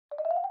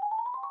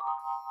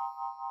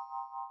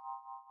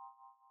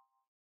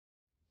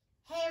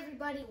Hey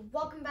everybody,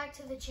 welcome back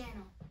to the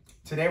channel.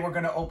 Today we're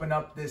going to open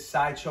up this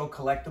Sideshow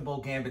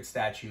Collectible Gambit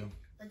statue.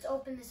 Let's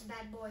open this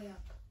bad boy up.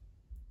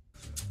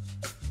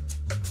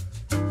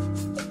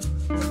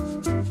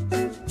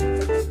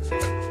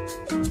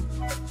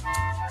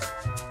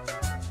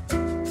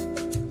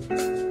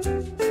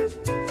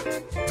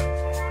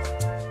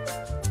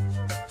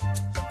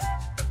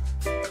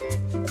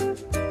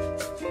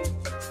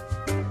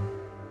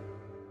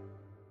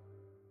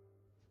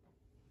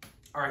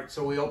 Alright,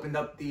 so we opened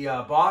up the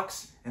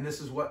box, and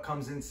this is what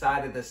comes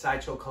inside of the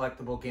Sideshow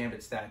Collectible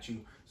Gambit statue.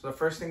 So the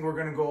first thing we're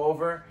going to go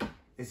over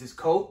is his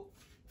coat.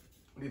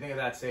 What do you think of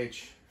that,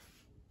 Sage?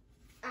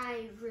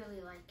 I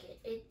really like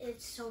it.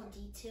 It's so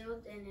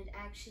detailed, and it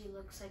actually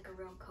looks like a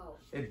real coat.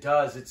 It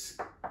does. It's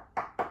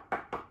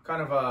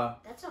kind of a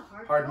That's a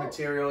hard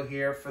material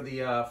here for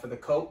the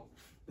coat.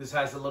 This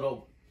has a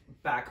little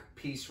back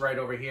piece right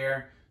over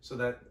here so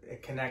that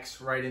it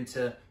connects right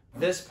into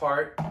this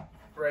part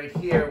right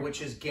here,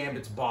 which is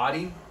Gambit's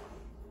body.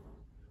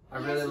 I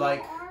really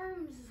like.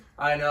 Arms.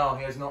 I know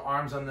he has no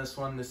arms on this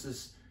one. This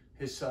is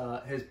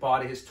his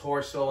body, his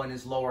torso, and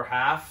his lower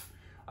half.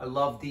 I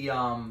love the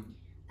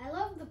I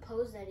love the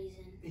pose that he's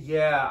in.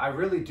 Yeah, I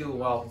really do.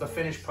 Well, the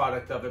finished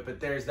product of it, but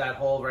there's that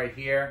hole right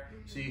here,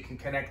 so you can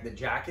connect the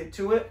jacket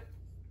to it.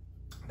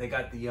 They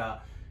got the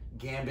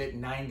Gambit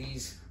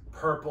 90s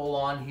purple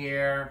on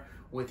here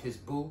with his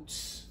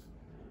boots.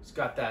 It's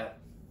got that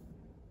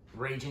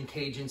Raging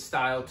Cajun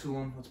style to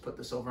him. Let's put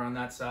this over on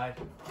that side.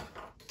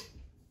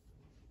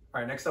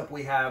 All right, next up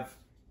we have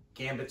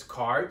Gambit's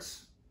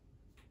cards.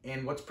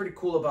 And what's pretty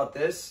cool about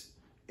this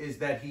is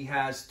that he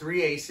has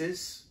 3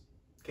 aces.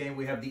 Okay,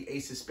 we have the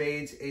Ace of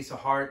Spades, Ace of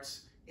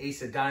Hearts,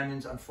 Ace of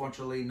Diamonds.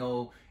 Unfortunately,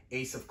 no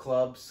Ace of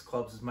Clubs.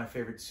 Clubs is my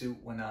favorite suit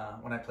when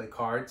I play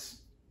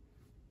cards.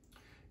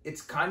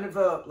 It's kind of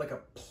like a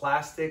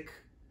plastic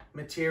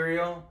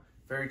material,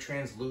 very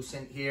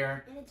translucent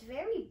here. And it's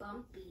very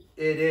bumpy.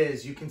 It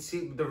is. You can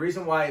see the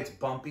reason why it's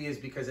bumpy is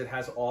because it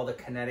has all the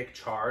kinetic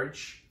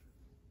charge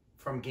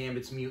from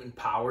Gambit's mutant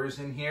powers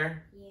in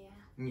here. Yeah.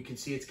 And you can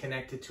see it's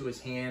connected to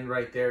his hand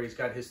right there. He's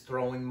got his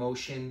throwing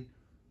motion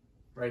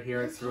right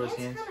here through his hands.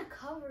 His hand's kind of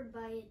covered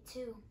by it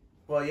too.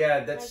 Well,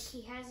 yeah, that's...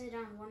 Like he has it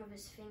on one of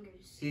his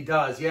fingers. He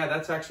does. Yeah,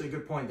 that's actually a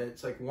good point.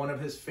 That's like one of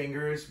his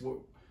fingers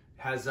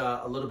has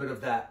a little bit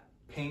of that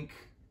pink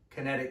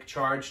kinetic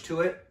charge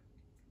to it.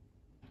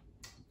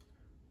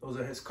 Those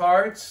are his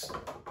cards.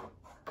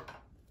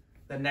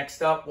 Then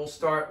next up, we'll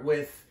start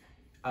with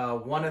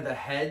one of the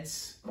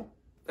heads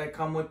that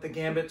come with the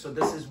Gambit. So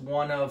this is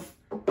one of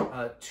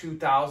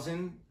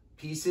 2,000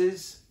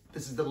 pieces.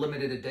 This is the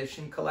limited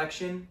edition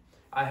collection.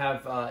 I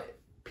have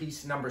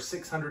piece number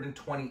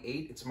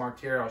 628. It's marked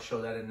here. I'll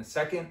show that in a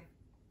second.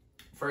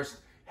 First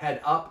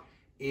head up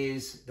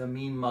is the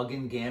Mean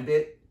Muggin'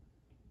 Gambit.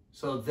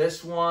 So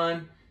this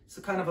one, it's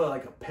kind of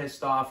like a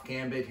pissed off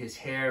Gambit. His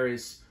hair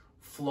is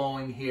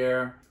flowing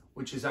here,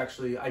 which is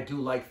actually, I do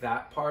like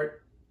that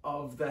part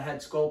of the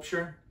head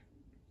sculpture.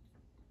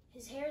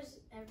 His hair's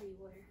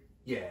everywhere.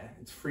 Yeah,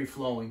 it's free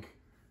flowing,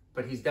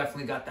 but he's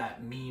definitely got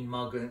that mean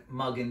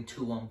muggin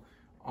to him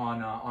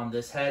on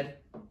this head.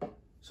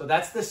 So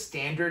that's the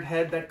standard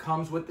head that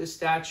comes with this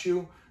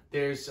statue.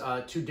 There's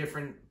 2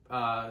 different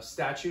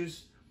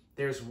statues.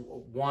 There's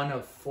one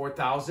of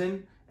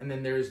 4,000, and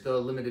then there's the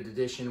limited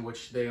edition,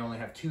 which they only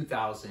have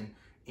 2,000.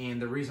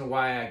 And the reason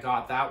why I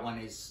got that one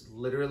is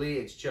literally,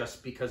 it's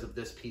just because of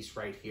this piece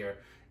right here.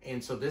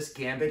 And so this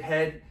Gambit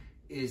head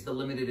is the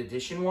limited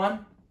edition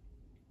one.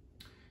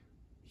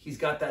 He's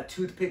got that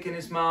toothpick in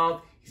his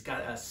mouth. He's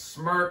got a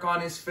smirk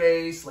on his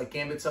face, like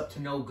Gambit's up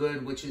to no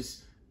good, which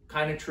is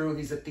kind of true.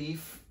 He's a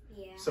thief.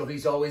 Yeah. So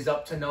he's always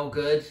up to no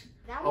good.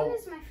 That one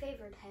is my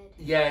favorite head.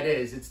 Yeah, it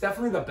is. It's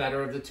definitely the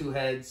better of the 2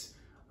 heads.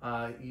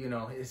 You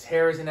know, his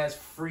hair isn't as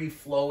free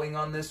flowing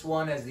on this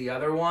one as the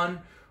other one,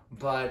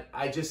 but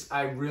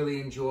I really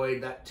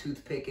enjoyed that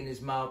toothpick in his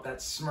mouth,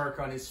 that smirk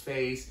on his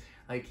face.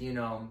 Like, you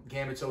know,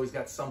 Gambit's always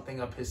got something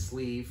up his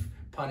sleeve,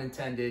 pun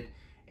intended.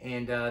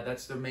 And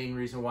that's the main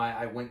reason why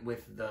I went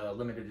with the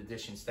limited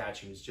edition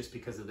statues, just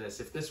because of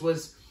this. If this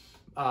was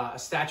a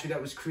statue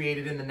that was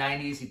created in the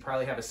 90s, he'd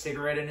probably have a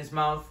cigarette in his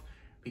mouth,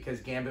 because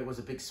Gambit was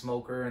a big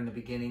smoker in the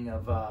beginning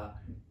of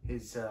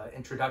his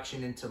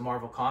introduction into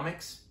Marvel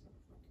Comics.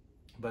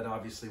 But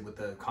obviously with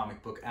the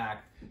Comic Book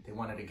Act, they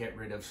wanted to get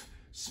rid of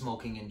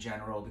smoking in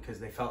general because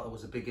they felt it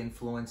was a big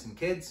influence in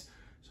kids.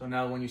 So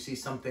now when you see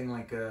something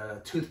like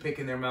a toothpick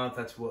in their mouth,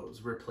 that's what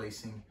was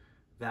replacing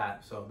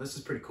that. So this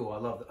is pretty cool.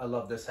 I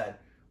love this head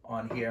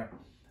on here.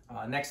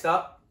 Next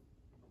up,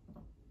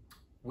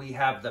 we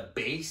have the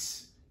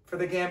base for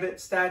the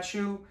Gambit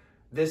statue.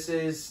 This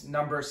is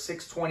number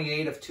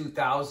 628 of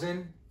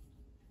 2,000.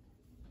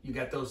 You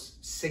got those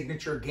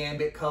signature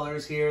Gambit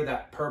colors here,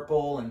 that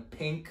purple and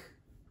pink.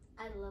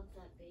 I love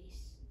that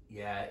base.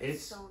 Yeah,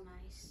 it's so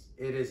nice.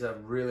 It is a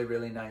really,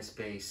 really nice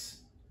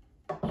base.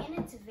 And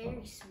it's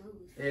very smooth.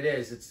 It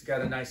is. It's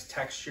got a nice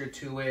texture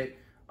to it.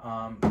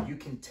 You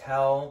can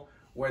tell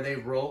where they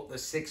wrote the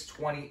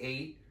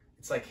 628.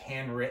 It's like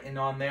handwritten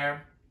on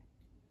there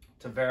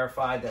to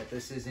verify that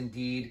this is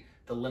indeed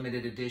the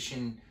limited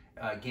edition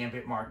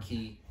Gambit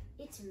marquee.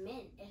 It's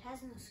mint. It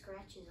has no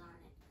scratches on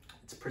it.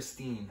 It's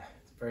pristine.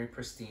 It's very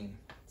pristine.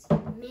 It's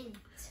mint.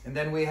 And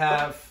then we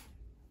have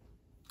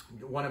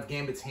one of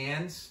Gambit's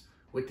hands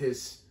with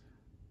his,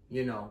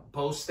 you know,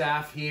 bow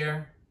staff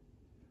here.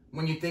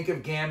 When you think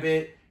of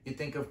Gambit, you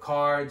think of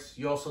cards.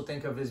 You also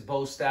think of his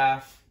bow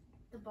staff.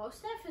 The bow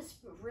staff is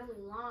really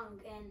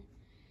long and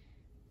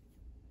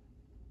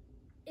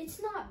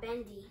it's not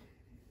bendy.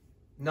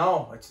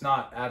 No, it's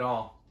not at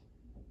all.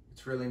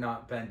 It's really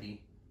not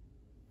bendy.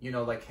 You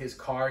know, like his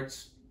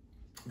cards,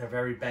 they're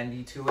very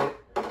bendy to it.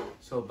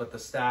 So, but the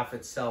staff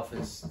itself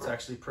it's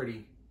actually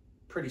pretty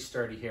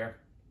sturdy here.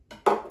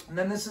 And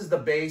then this is the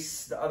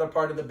base, the other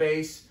part of the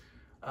base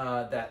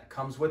that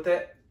comes with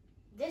it.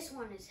 This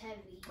one is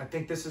heavy. I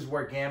think this is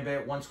where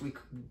Gambit, once we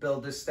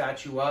build this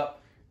statue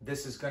up,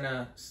 this is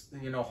gonna,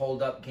 you know,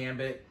 hold up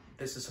Gambit.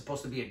 This is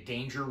supposed to be a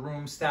danger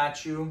room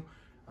statue.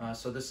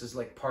 So this is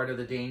like part of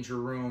the danger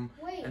room.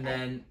 Wait, and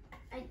then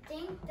I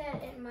think that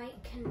it might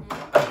connect.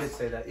 I did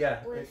say that,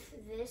 yeah. With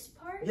this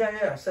part?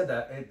 Yeah, I said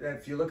that.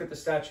 If you look at the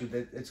statue,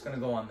 it's gonna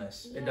go on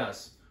this. Yeah. It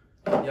does.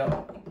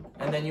 Yep.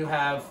 And then you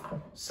have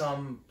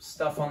some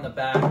stuff on the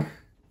back.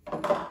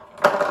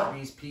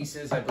 These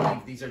pieces, I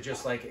believe these are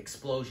just like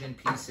explosion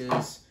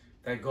pieces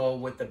that go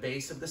with the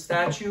base of the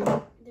statue.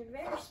 They're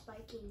very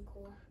spiky and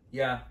cool.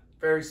 Yeah,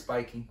 very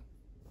spiky.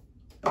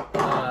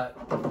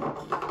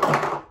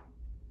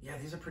 Yeah,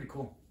 these are pretty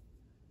cool.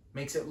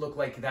 Makes it look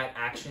like that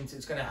action.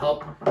 It's going to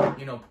help,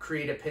 you know,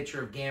 create a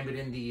picture of Gambit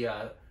in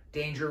the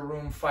danger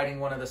room fighting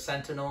one of the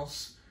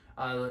Sentinels.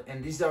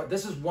 And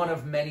this is one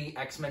of many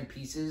X-Men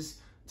pieces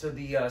to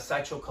the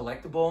Sideshow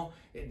Collectible.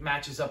 It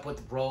matches up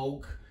with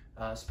Rogue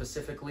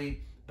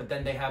specifically. But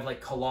then they have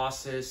like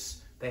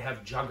Colossus, they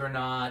have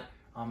Juggernaut,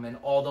 and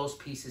all those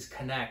pieces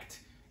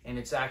connect. And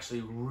it's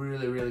actually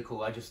really, really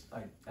cool. I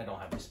don't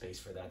have the space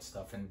for that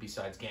stuff. And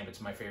besides,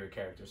 Gambit's my favorite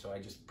character, so I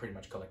just pretty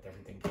much collect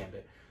everything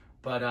Gambit.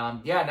 But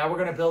yeah, now we're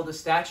gonna build a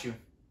statue.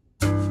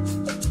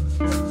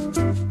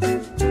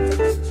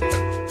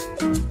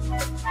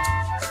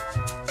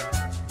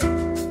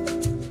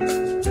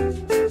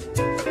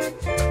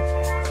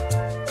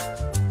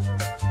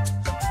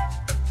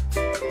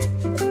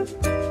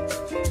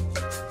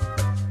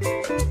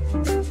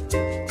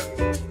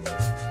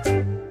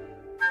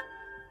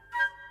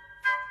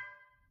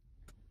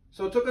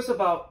 So it took us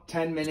about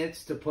 10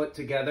 minutes to put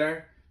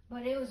together.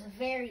 But it was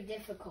very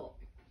difficult.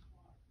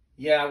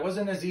 Yeah, it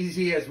wasn't as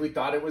easy as we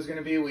thought it was going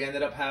to be. We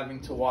ended up having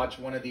to watch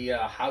one of the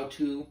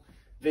how-to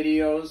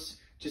videos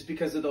just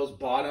because of those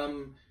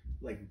bottom,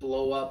 like,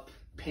 blow-up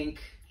pink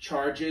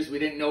charges. We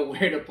didn't know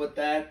where to put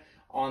that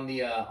on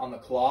the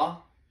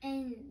claw.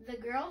 And the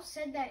girl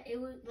said that it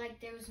was,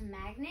 like, there was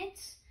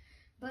magnets,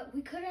 but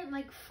we couldn't,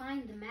 like,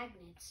 find the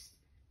magnets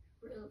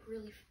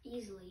really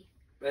easily.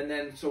 And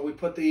then, so we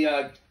put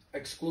the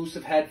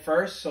exclusive head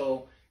first.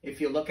 So if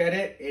you look at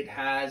it, it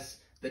has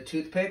the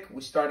toothpick.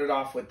 We started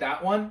off with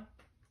that one.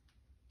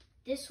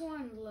 This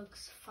one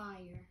looks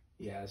fire.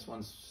 Yeah, this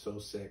one's so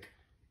sick.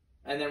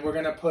 And then we're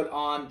going to put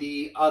on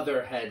the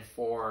other head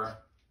for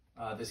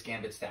this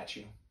Gambit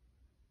statue.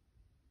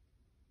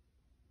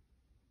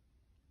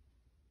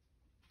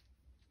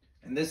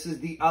 And this is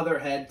the other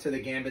head to the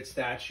Gambit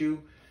statue.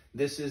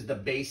 This is the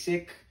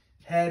basic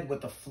head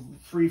with the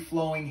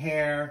free-flowing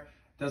hair.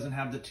 Doesn't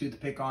have the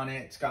toothpick on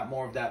it. It's got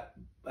more of that,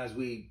 as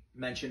we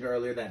mentioned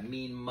earlier, that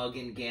mean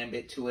mugging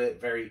Gambit to it.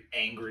 Very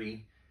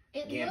angry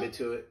Gambit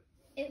to it.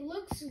 It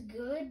looks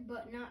good,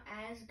 but not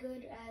as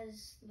good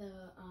as the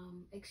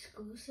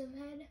exclusive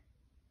head.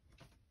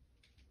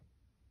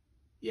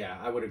 Yeah,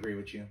 I would agree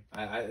with you.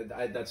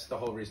 I that's the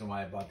whole reason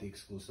why I bought the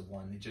exclusive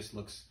one. It just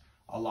looks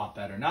a lot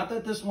better. Not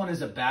that this one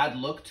is a bad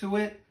look to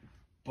it,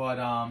 but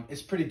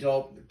it's pretty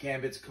dope.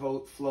 Gambit's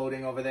coat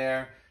floating over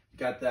there.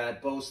 Got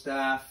that bow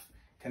staff,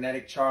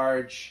 kinetic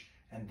charge,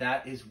 and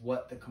that is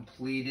what the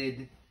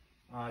completed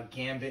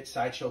Gambit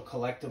Sideshow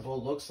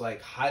Collectible looks like.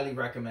 Highly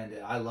recommend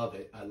it. I love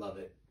it. I love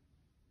it.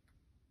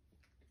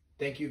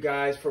 Thank you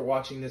guys for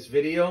watching this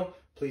video.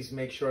 Please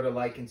make sure to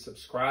like and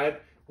subscribe.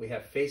 We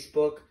have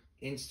Facebook,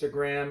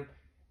 Instagram,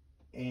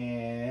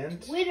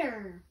 and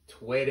Twitter.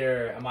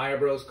 Amaya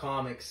Bros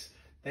Comics.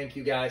 Thank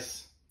you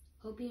guys.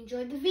 Hope you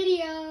enjoyed the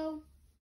video.